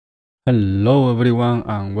Hello everyone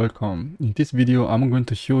and welcome. In this video, I'm going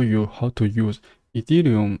to show you how to use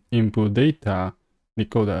Ethereum Input Data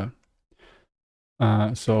Decoder.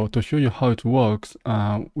 So to show you how it works,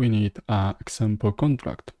 we need an example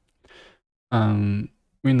contract.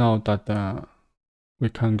 We know that we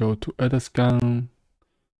can go to Etherscan,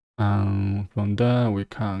 and from there we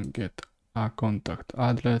can get a contract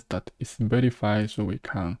address that is verified so we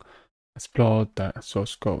can explore the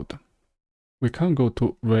source code. We can go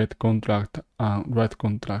to read contract and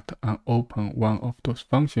open one of those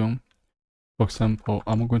functions. For example,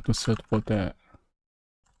 I'm going to search for the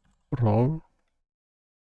role.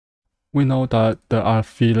 We know that there are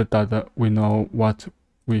fields that we know what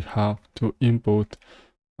we have to input,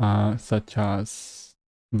 such as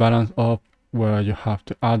balance of, where you have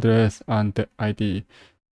the address and the ID.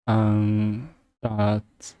 And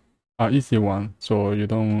that's an easy one, so you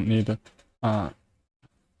don't need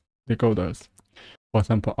decoders. For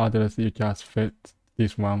example, address, you just fit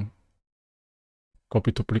this one,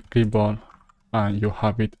 copy to clipboard, and you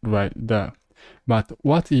have it right there. But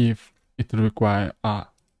what if it requires a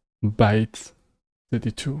byte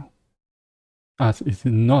 32? As it's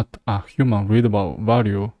not a human readable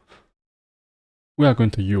value, we are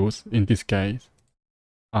going to use, in this case,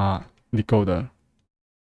 a decoder.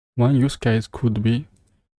 One use case could be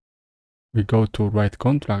we go to write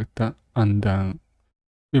contract and then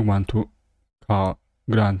we want to call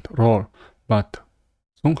grant role, but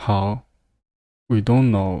somehow we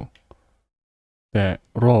don't know the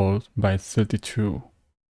role by 32.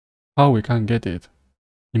 How we can get it?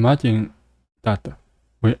 Imagine that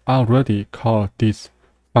we already called this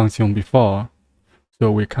function before,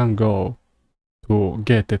 so we can go to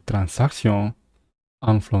get the transaction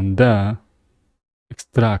and from there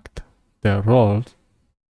extract the roles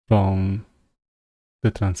from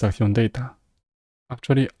the transaction data.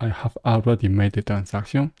 Actually, I have already made the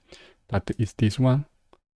transaction. That is this one,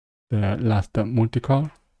 the last multi-call.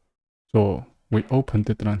 So we open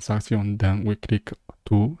the transaction, then we click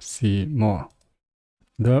to see more.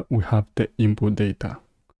 There we have the input data.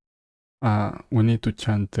 We need to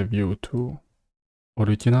change the view to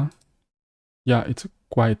original. Yeah, it's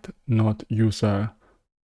quite not user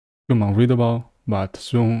human readable, but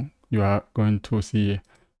soon you are going to see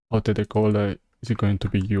how the decoder is going to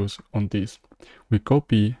be used on this. We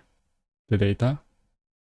copy the data,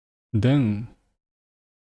 then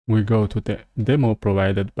we go to the demo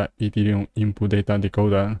provided by Ethereum Input Data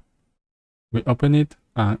Decoder. We open it,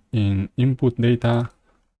 and in input data,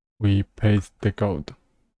 we paste the code.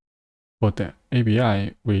 For the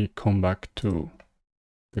API, we come back to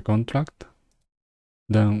the contract.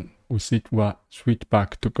 Then we switch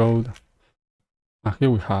back to code. And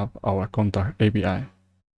here we have our contract API.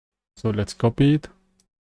 So let's copy it.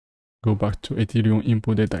 Go back to Ethereum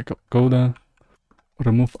Input Data Decoder.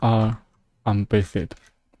 Remove R and paste it.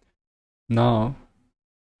 Now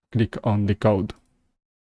click on the code.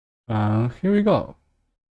 And here we go.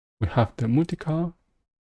 We have the multi-call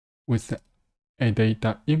with a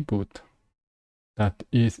data input that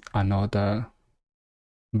is another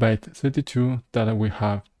byte 32 that we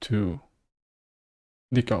have to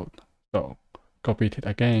decode. So copy it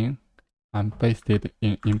again and paste it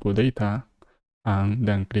in input data and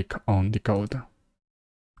then click on decode.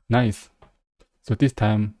 Nice. So this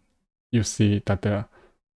time you see that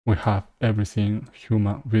we have everything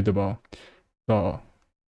human readable. So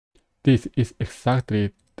this is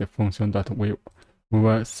exactly the function that we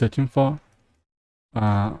were searching for.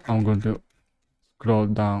 I'm going to scroll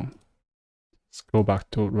down, scroll back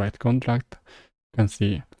to write contract. You can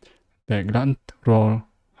see the grant role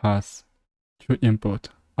has two inputs,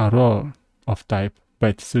 a role of type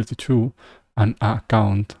byte 32 and an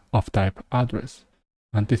account of type address.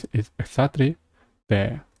 And this is exactly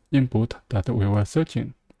the input that we were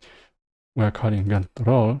searching. We are calling grant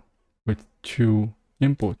role with two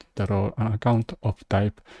input, the role and account of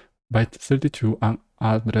type byte 32 and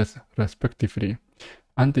address respectively.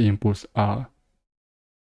 And the inputs are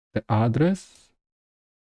the address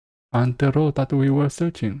and the role that we were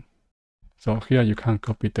searching. So here you can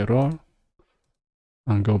copy the role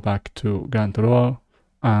and go back to grant role,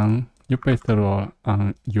 and you paste the role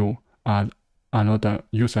and you add another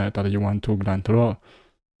user that you want to grant role.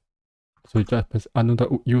 So you just paste another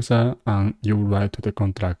user and you write to the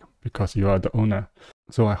contract because you are the owner.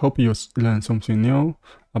 So I hope you learned something new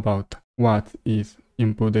about what is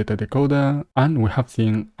input data decoder, and we have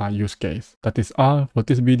seen a use case. That is all for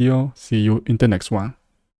this video. See you in the next one.